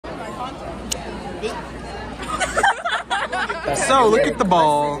So, look at the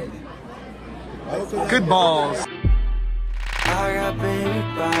ball. Good balls. I got baby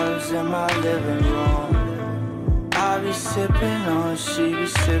bottles in my living room. I be sipping on, she be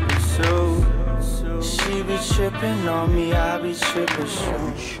sipping too. She be tripping on me, I be tripping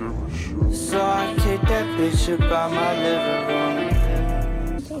too. So I kick that bitch about my living room.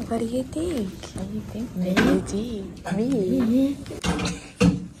 What do you think? What do you think? What do you think? Me.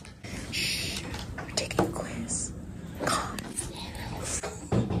 Shh. We're taking a quiz. Come on.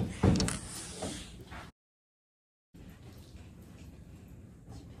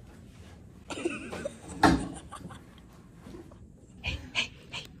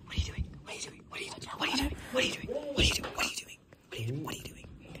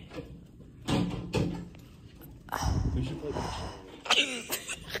 We should play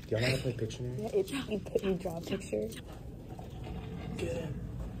Pictionary. Do y'all want to play Pictionary? Yeah, you draw a picture. Good.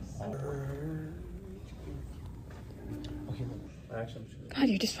 Okay, actually, God,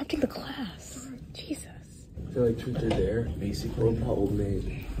 you're disrupting the class. Jesus. I feel like truth or dare, basically. How old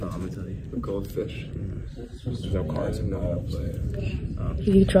maid? No, I'm gonna tell you. A goldfish. There's no cards in that.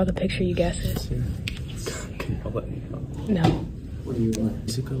 You draw the picture, you guess it. I'll let you know. No. What do you want?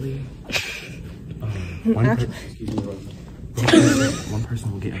 Basically, one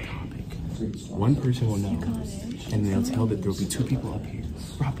person will get a topic. One person will know. And they'll tell that there will be two people up here.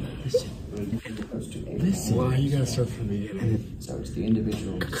 Robbie, listen. Listen. Well, you gotta start from me. So it's the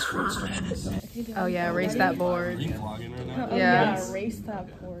individual. Oh yeah, erase that board. Are you vlogging right now? Yeah. Erase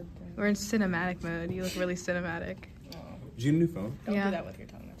that board. We're in cinematic mode. You look really cinematic. Did you get a new phone? Don't Yeah. do that with your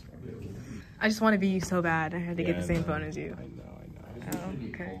tongue. That's weird. I just want to be you so bad. I had to get the same phone as you. I know. Oh,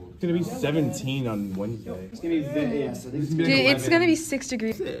 okay. It's gonna be 17 on Wednesday. It's gonna be yeah. So this is Dude, it's gonna be 6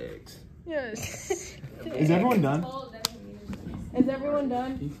 degrees. 6. Yes. Is everyone done? Is everyone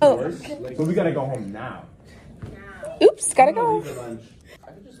done? Oh. So we gotta go home now. Oops, gotta go. I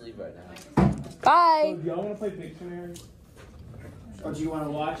could just leave right now. Bye. Do y'all wanna play Pictionary? Or do you want to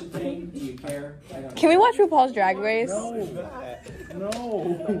watch a thing? Do you care? I don't Can we watch RuPaul's Drag Race? No.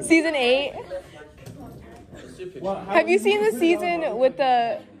 Season 8. Have you seen the season with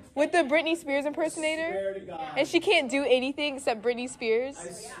the Britney Spears impersonator? And she can't do anything except Britney Spears.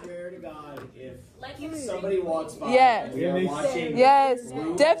 I swear to God, if somebody walks by, Yeah. we are watching. Yes.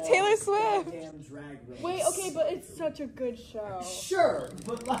 Deaf Taylor Swift. Damn Drag Race. Wait, okay, but it's such a good show. Sure,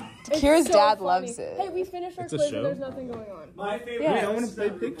 but like Kira's so dad funny. loves Hey, it. we finished our It's a quiz show? and there's nothing going on. my favorite. Yeah. I wanna play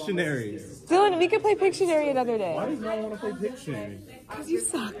Pictionary. Dylan, we could play Pictionary another Why day. does no one wanna play Pictionary? Because you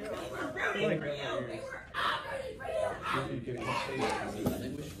suck.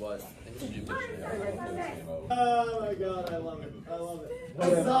 Oh my God, I love it. I love it. I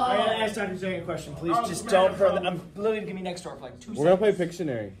gotta ask Dr. Zhang a question, please. Just don't burn the. I'm literally gonna be next door for like 2 seconds. We're gonna play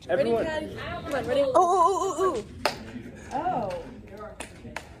Pictionary. Everyone. Come on, ready? Oh. Oh.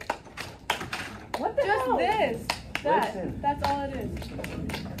 What the hell? Just this. That's all it is.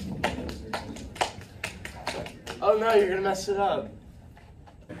 Oh no, you're gonna mess it up.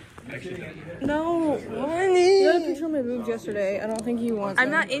 No. You got a picture of my boobs yesterday. I don't think he wants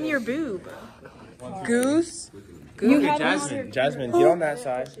I'm not in your boob. Goose. You Okay, have Jasmine, get on that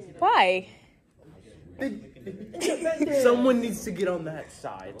side. Why? Someone needs to get on that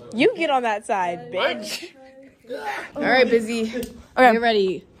side. You get on that side, bitch. All right, busy. Okay, get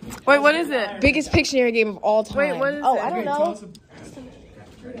ready. Wait, what is it? Biggest Pictionary game of all time. Wait, what is it? I don't know.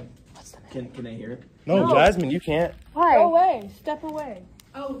 Can I hear it? No, Jasmine, you can't. Why? Go away. Step away.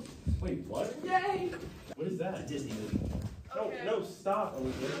 Oh. Wait, what? Yay. What is that? A Disney movie. No, stop.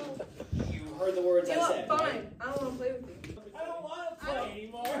 You heard the words I said. Fine. Right? I don't want to play with you. I don't want to play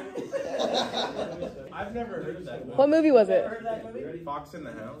anymore. I've never heard of that. What movie was it? Heard of that movie? Fox in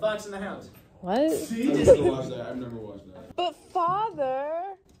the House. Fox and the Hound. What? I've never watched that. I've never watched that. But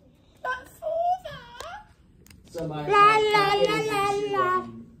father. So my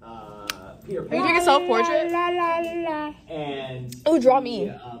Peter Are you Pan. doing a self-portrait? And Oh, draw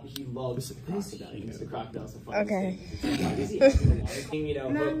me. he loves crocodile. He thinks the crocodile's the funniest Okay. thing. Is he actually in the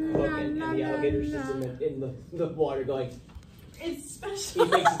water? You know, hook, and the alligator's just in the water going. It's special.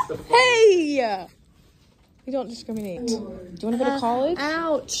 He thinks it's the funniest. Hey! We don't discriminate. Do you want to go to college?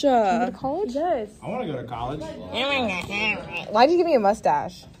 Ouch. You want to go to college? Yes. I want to go to college. Why'd you give me a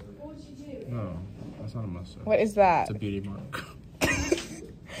mustache? No, that's not a mustache. What is that? It's a beauty mark.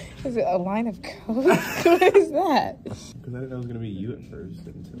 Is it a line of code? What is that? Because I didn't know it was going to be you at first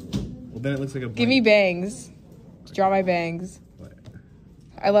until... Well, then it looks like a... Give me bangs. Draw my bangs. What?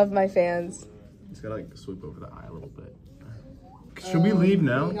 I love my fans. Just gotta like swoop over the eye a little bit. Should we leave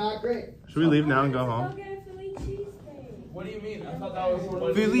now? Not great. Should we leave now and go home? What do you mean? I thought that was sort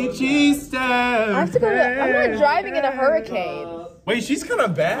of Philly cheese I have to go. I'm not driving in a hurricane. Wait, she's kind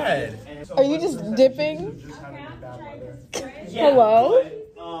of bad. Are you just dipping? Hello?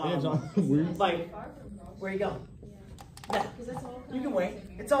 Like, where you going? No. You can wait.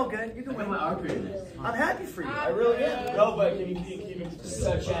 It's all good. You can wait. I'm happy for you. I really am. No, but can you keep it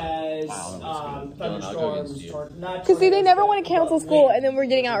such as thunderstorms? Because see, they never want to cancel school, and then we're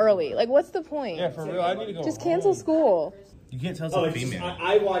getting out early. Like, what's the point? Yeah, for real. I need to go. Just cancel school. You can't tell it's a female.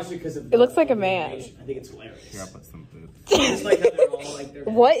 I watched it because of. It looks like a man. I think it's hilarious. Yeah, but some boobs. It's like how they're all like they're.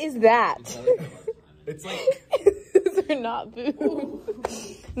 What is that? It's like Those are not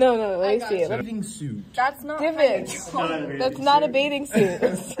boobs. No, let me see it. bathing suit. That's not. Give it. That's not a bathing suit.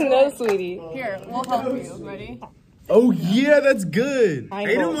 No, sweetie. Here, we'll help you. Ready? Oh yeah, that's good. I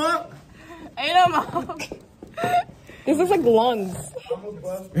Ate know. him up. Ate them up. This looks like lungs.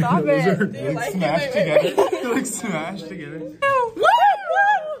 Stop Those are it. like smashed together. They're like smashed together. Oh,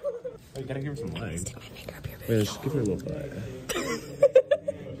 you gotta give her some legs. Wait, just give her a little butt.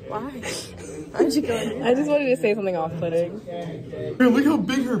 Why? Aren't you going? I just wanted to say something off-putting. Hey, look how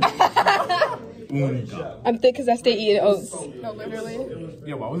big her. I'm thick because I stay eating oats. No, literally.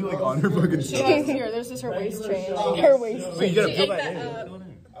 Yeah, why was it like on her fucking Here, this is her waist chain. Her waist. Wait, you gotta fill that in.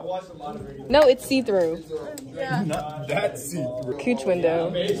 No, it's see-through. Not that see-through. Cooch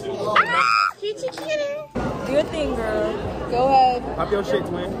window. Do your thing, girl. Go ahead. Pop your shit,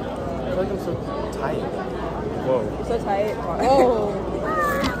 twin. I feel like I'm so tight. Whoa. You're so tight. Oh.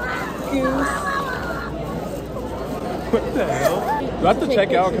 Goose. What the hell? Do I have to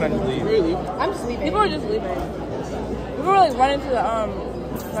check out or can I just leave? I'm sleeping. People are just leaving. People are like running to the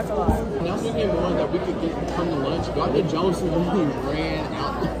That's a lot. I was thinking more that we could come to lunch. Dr. Jones literally ran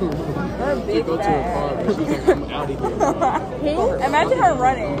out Her to big go to her car, but she was like, I'm out of here. Imagine her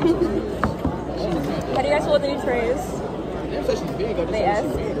running. How do you guys feel with the new trays? Damn, so she's big. I just They said S?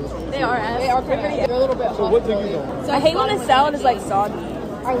 she's big. They are S. They are pretty. They're a little bit So what took you though? I hate when the salad is like soggy.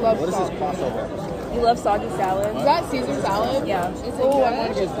 I love What is this salt. crossover? You love soggy salad? Is that Caesar salad? Yeah. Is it good? I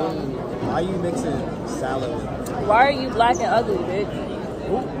want to get some. Why are you mixing salad with? Why are you black and ugly, bitch?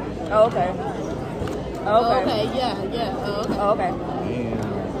 Oh, okay. Oh, okay. Okay, yeah. Oh, okay.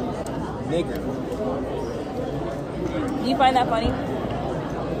 Nigga. Do you find that funny?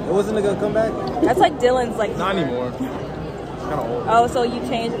 It wasn't a good comeback? That's like Dylan's like. Not anymore. It's kind of old. Oh, so you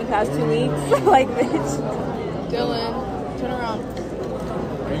changed in the past 2 weeks? Like, bitch. Dylan, turn around.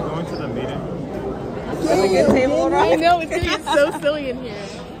 Are you going to the meeting? That's a good table, I right? know, it's gonna get so silly in here.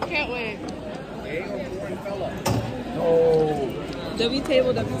 Can't wait. W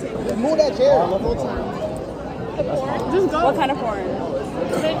table. Move that chair. The porn? Just go. What kind of porn?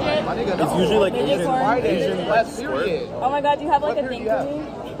 It's usually like Midget Asian, porn? Asian like squirt. Oh my god, do you have like a thing for me?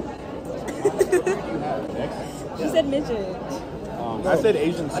 She said midget. I said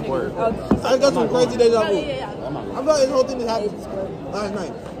Asian squirt. Oh, I got some crazy deja vu. yeah. I thought this whole thing just happened last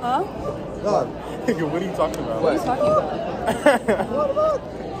night. Huh? Dog. Nigga, what are you talking about? What are you talking about?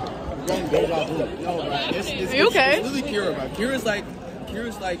 You okay? It's really Kira, bro. Kira's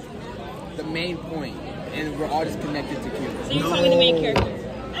like the main point, and we're all just connected to Kira. So you're calling me the main character?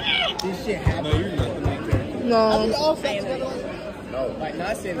 This shit happened. No, you're not the main character. No. No, like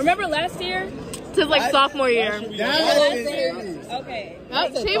not saying. Remember last year? This is like sophomore year. Okay.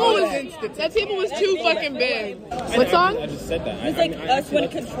 That table was too fucking big. What song? I just said that. It's like us when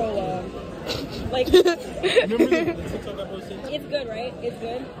controller. Like, Remember the TikTok I posted? it's good, right? It's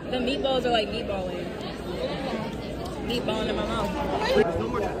good. The meatballs are like meatballing. Meatballing in my mouth.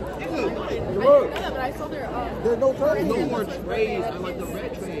 There's no trays. No more trays. I like the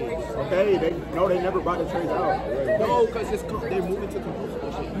red trays. Okay, they never brought the trays out. No, because they're moving to composable.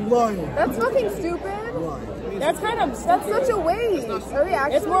 You lying. That's fucking stupid. That's kind of That's such a waste. Are we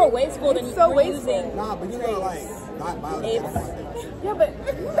actually? It's more wasteful than so you're wasteful. using. Nah, but you gotta like not buy the Apes. Yeah, but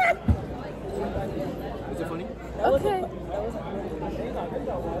Is it funny? okay.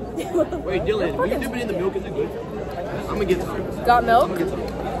 Wait, Dylan, when you dip it in the milk, is it good? I'm gonna get some. Got milk?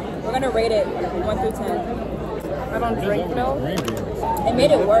 We're gonna rate it 1 through 10. I don't drink milk. It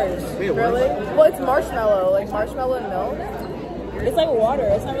made it worse. Really? Well, it's marshmallow. Like marshmallow and milk. It's like water.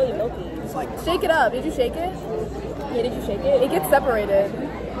 It's not really milky. Shake it up. Did you shake it? Yeah, did you shake it? It gets separated.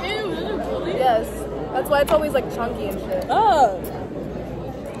 Yes. That's why it's always like chunky and shit. Oh.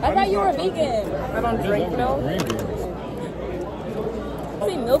 I thought you were a vegan. I don't drink milk.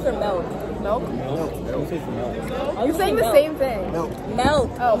 Say milk or milk? Milk? I'm You're saying the milk. same thing. Milk.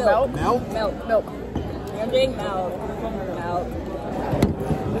 Oh, milk? Milk? Milk. Milk. I'm drinking milk. Milk.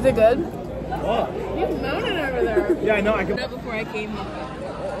 Is it good? What? You're moaning over there. Yeah, I know. I can. Before I came here.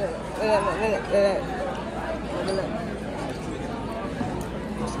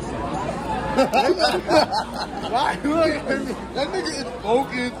 Why? That nigga is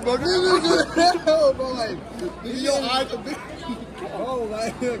focused, bro. This nigga, bro, like, your eyes are big. Oh,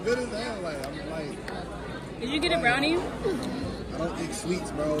 like, good as hell. Like, I'm like. Did you get a brownie? I don't eat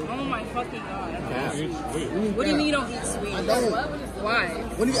sweets, bro. Oh my fucking god. What do you mean you don't eat sweets? I don't. Why?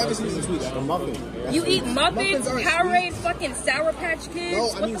 When do you ever see me eat sweets? Like a muffin. You eat muffins, aren't Powerade, fucking Sour Patch Kids? No,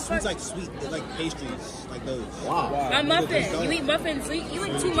 I What mean the sweets fuck? like sweet, like pastries, like those. Wow. A muffin. You eat muffins. You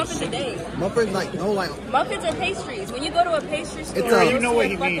eat 2 muffins a day. Muffins, like, no, like. Muffins are pastries. When you go to a pastry store, It's like- you'll you know see what a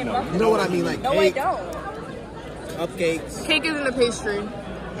he fucking mean, though. muffin. You know what I mean, like No, cake, I don't. cupcakes. Cake isn't a pastry.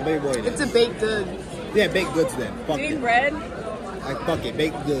 Baby boy. It's a baked good. Yeah, baked goods then. Fuck You eat it. bread? Like, fuck it.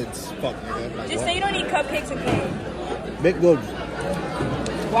 Baked goods. Fuck, nigga. Like, Just what? say you don't eat cupcakes and cake. Baked goods.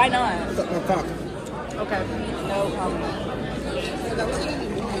 Why not? Suck my cock. Okay. No problem.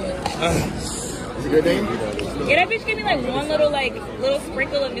 Is it good, Dane? Yeah, that bitch gave me like one little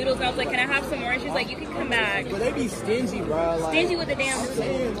sprinkle of noodles. And I was like, can I have some more? And she's like, you can come back. But they be stingy, bro. Like, Stingy with the damn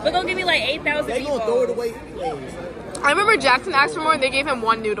noodles. But go give me like 8,000 they gonna throw it away anyways. I remember Jackson asked for more and they gave him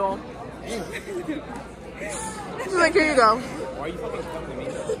 1 noodle. She's like, here you go. Why are you fucking fucking me?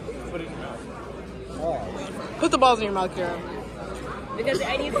 Put it in your mouth. Put the balls in your mouth, Kira. Because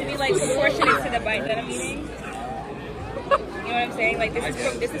I need to be like proportionate to the bite that I'm eating. You know what I'm saying? Like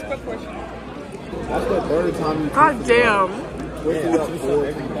this is proportional. That's the third time you God damn. twist it up for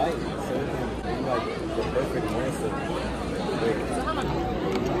Every bite. So it's like the perfect answer.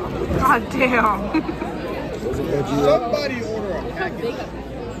 God damn. Somebody order a package.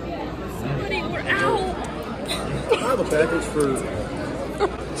 Somebody order out. I have a package for.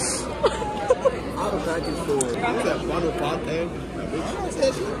 What's that bundle podcast?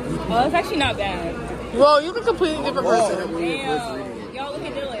 Oh, that's actually not bad. Whoa, you look a completely different person. Damn. Y'all look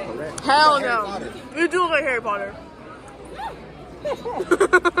at Dylan. Hell no. You do look like Harry Potter.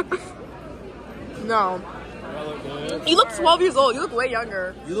 No. You look 12 years old. You look way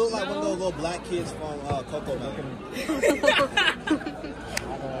younger. You look like one of those little black kids from Coco Melon.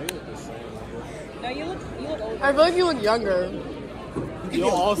 No, you look older. I feel like you look younger. You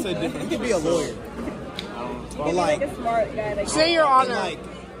all said different. You could be a lawyer. But like, a smart guy. Like, Say your in honor. like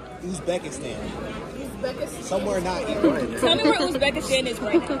Uzbekistan. Somewhere not even tell me where Uzbekistan is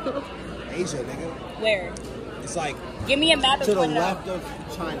right now. Asia, nigga. Where? It's like Give me a map and to the point it out. left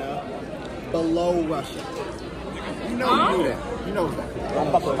of China, below Russia. You know you do that. You know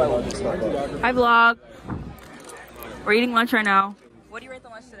that. Hi vlog. We're eating lunch right now. What do you rate the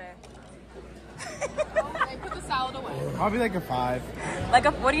lunch today? I put the salad away. Probably like a 5.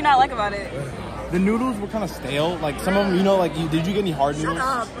 What do you not like about it? The noodles were kind of stale. Like some of them, you know, like did you get any hard noodles?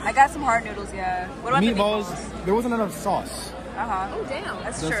 I got some hard noodles, yeah. What about Meatballs, the meatballs? there wasn't enough sauce. Oh damn,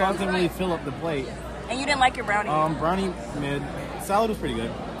 that's The true. sauce didn't really fill up the plate. And you didn't like your brownie? Brownie mid. Salad was pretty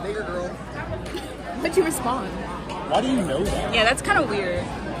good. Nigger girl. But you respond. Why do you know that? Yeah, that's kind of weird.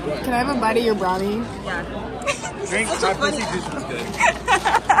 Can I have a bite of your brownie? Yeah. Drink my pussy juice was good.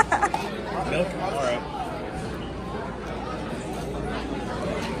 Milk? Alright.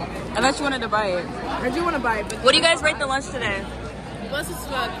 I thought you wanted to buy it. I do want to buy it, but What do you guys rate the lunch today? Bless as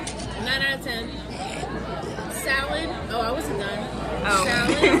fuck. 9 out of 10. Salad. Oh, I wasn't done. Oh.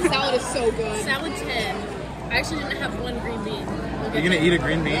 Salad. salad is so good. Salad 10. I actually didn't have 1 green bean. You're gonna eat a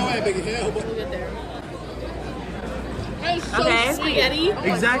green bean? We'll get there. That is so Okay. Spaghetti.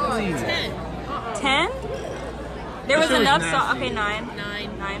 Exactly. 10. 10? There was shit was enough nasty. sauce. Okay, 9.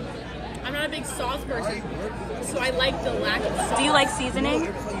 9. 9. I'm not a big sauce person, so I like the lack of sauce. Do you like seasoning?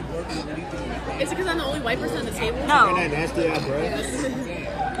 Is it because I'm the only white person at the table? No. Nasty ass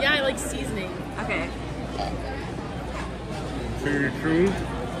bread. Yeah, I like seasoning. Okay. For your truth?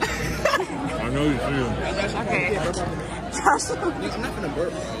 I know you do. Okay. I'm not gonna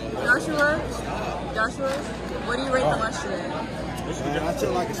burp. Joshua, what do you rate the lunch today? I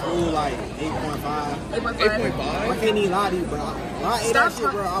feel like it's school like 8.5. 8.5. I can't even lie to you, bro. When I ate that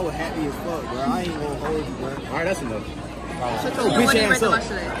shit, bro, I was happy as fuck, bro. I ain't gonna hold you, bro. Alright, that's enough. Shut your What do bitch you rate ass the lunch up.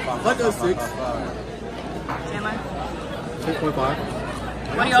 today? Fuck us 6. Chandler?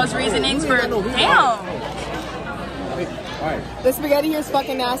 6.5. What are y'all's reasonings for... Damn! Alright. The spaghetti here is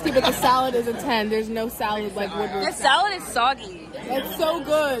fucking nasty, but the salad is a 10. There's no salad like Woodward. The salad is soggy. It's so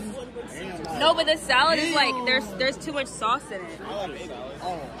good. No, but the salad is like, there's too much sauce in it.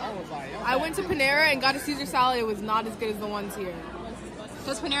 I went to Panera and got a Caesar salad. It was not as good as the ones here.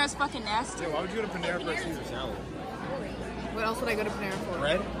 Because Panera's fucking nasty. Why would you go to Panera for a Caesar salad? What else would I go to Panera for?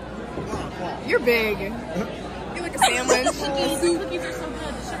 Bread? You're big. You're like a sandwich. Cookies are so good.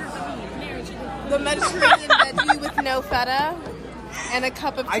 The sugar cookies. The Mediterranean veggie with no feta and a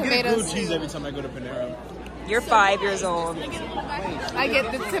cup of I get a tomato grilled cheese soup. every time I go to Panera. You're 5 years old. I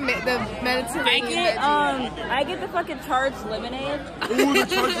get the Mediterranean. I get the fucking charged lemonade. Ooh, the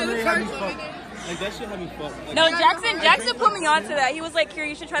charged lemonade had me fucked. Like that shit had me fucked. Like, No, Jackson put me onto that. He was like, "Here,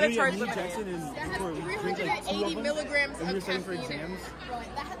 you should try the charged lemonade." Jackson and That has Victoria, we drank like 2 of 380 them, milligrams and we were of studying for caffeine. exams.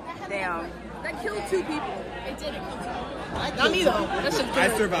 Damn. That killed 2 people. It did. It killed 2 people. Not me though. That shit's I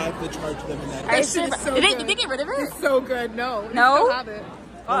good. survived the charged lemonade. Are you shit is so did good. they get rid of it? It's so good. No. We No? still have it.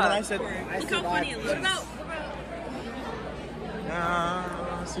 And then I said, Look how funny it looks.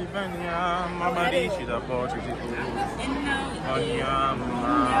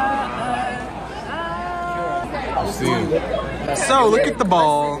 So look at the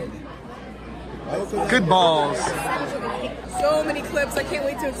ball. Good balls. So many clips. I can't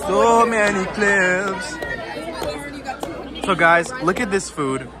wait to explore. So many clips. So guys, look at this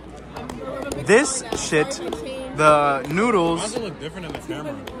food. This shit, the noodles. Does it look different in the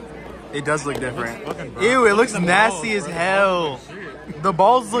camera? It does look different. Ew, it looks nasty as hell. The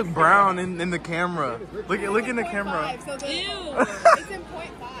balls look brown in the camera. Look in the camera. So Ew. it's in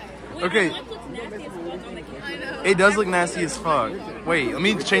 0.5. Okay. Mine looks nasty as fuck on the camera. It does look nasty as fuck. Wait, let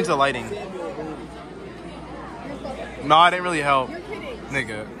me change the lighting. No, I didn't really help.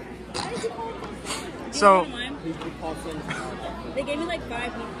 Nigga. So, They gave me like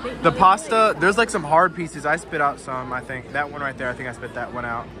 5. the pasta, there's like some hard pieces. I spit out some, I think. That one right there, I think I spit that one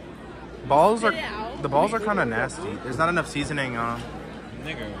out. The balls are kind of nasty. There's not enough seasoning on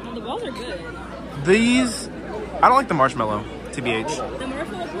them. The balls are good. These, I don't like the marshmallow, TBH. The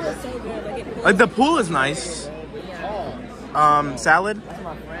marshmallow pool is so good. Like the pool is nice. Salad,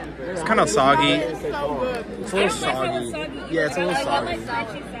 it's kind of soggy. It's a little soggy. Yeah, it's a little soggy.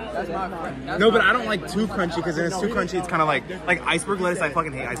 No, but I don't like too crunchy because then it's too crunchy. It's kind of like iceberg lettuce. I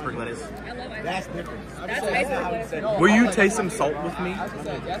fucking hate iceberg lettuce. That's different. That's iceberg lettuce. Will you taste some salt with me?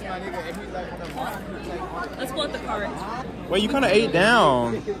 Let's pull out the card. Wait, you kind of ate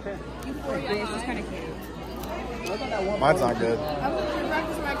down. This is kind of cute. Mine's not good. I was in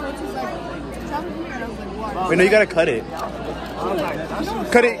breakfast and my coach was like, chocolate here, and I was like, what? Wait, no, you gotta cut it.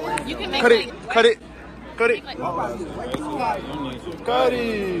 Cut it. You can make Cut it. Cut it. Cut it. like Cut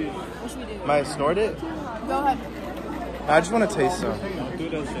it. Might I snort it? Go ahead. I just want to taste some.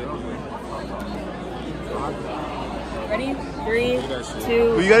 Ready? 3,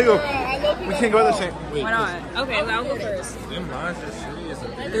 2. Well, you gotta go. We can't go at the same. Wait. Why not? Okay, well, I'll go first.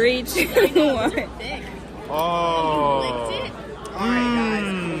 3, 2, 1. Oh.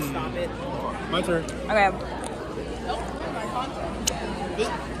 My turn. Okay.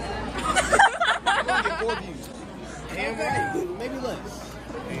 maybe less.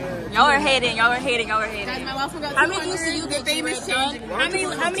 Y'all are hating. Y'all are hating. Y'all are hating. Guys, my last one got How many views do you get? famous Jay?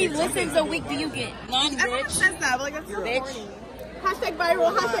 How many listens a week do you get? None, Everyone bitch. says that, but like that's so Bitch. corny. Hashtag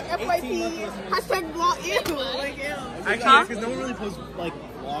viral, hashtag FYP, hashtag blog, ew, like ew. I can't because no one really posts like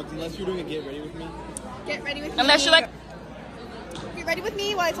vlogs unless you're doing a get ready with me. Get ready with me. Unless you're like, Get ready with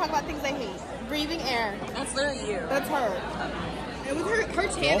me while I talk about things I hate. Breathing air. that's literally you. That's her. And with her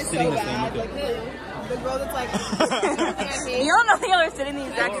tan is so bad. Like the girl that's like, everything I hate. You don't know y'all are sitting the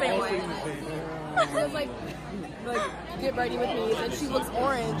exact same way. She was like, get ready with me. And she looks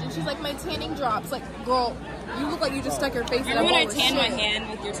orange. And she's like, my tanning drops. Like, girl, you look like you just stuck your face in a Remember when I bowl of tanned my shit. hand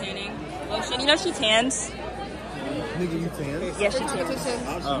with your tanning lotion? You know she tans? Nigga, you tan? Yes, she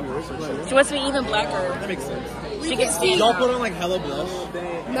tans. She wants to be even blacker. That makes sense. She gets tan. Y'all put on like hella blush,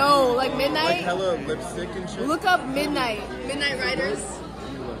 No, like like midnight. hella lipstick and shit. Look up Midnight. Midnight Riders.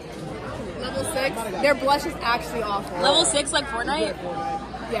 Level 6. Their blush is actually awful. Level 6 like Fortnite?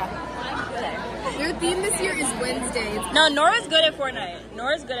 Yeah. Their theme this year is Wednesday. It's No, Nora's good at Fortnite.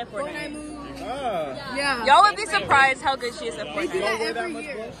 Nora's good at Fortnite Fortnite. move. Ah. Yeah. Y'all would be surprised how good she is at They do Fortnite. that every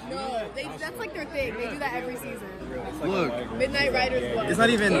year. No, that's like their thing. They do that every season. Look, Midnight Riders blush. it's not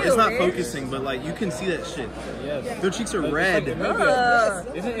even. It's not focusing, but like you can see that shit. Their cheeks are red. Isn't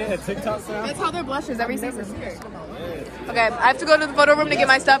it a TikTok sound? That's how their blush is every season. Okay, I have to go to the photo room to get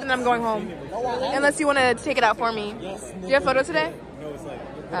my stuff, and then I'm going home. Unless you want to take it out for me. Do you have photo today? No, it's like.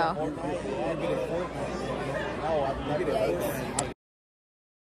 Oh. I'll get it.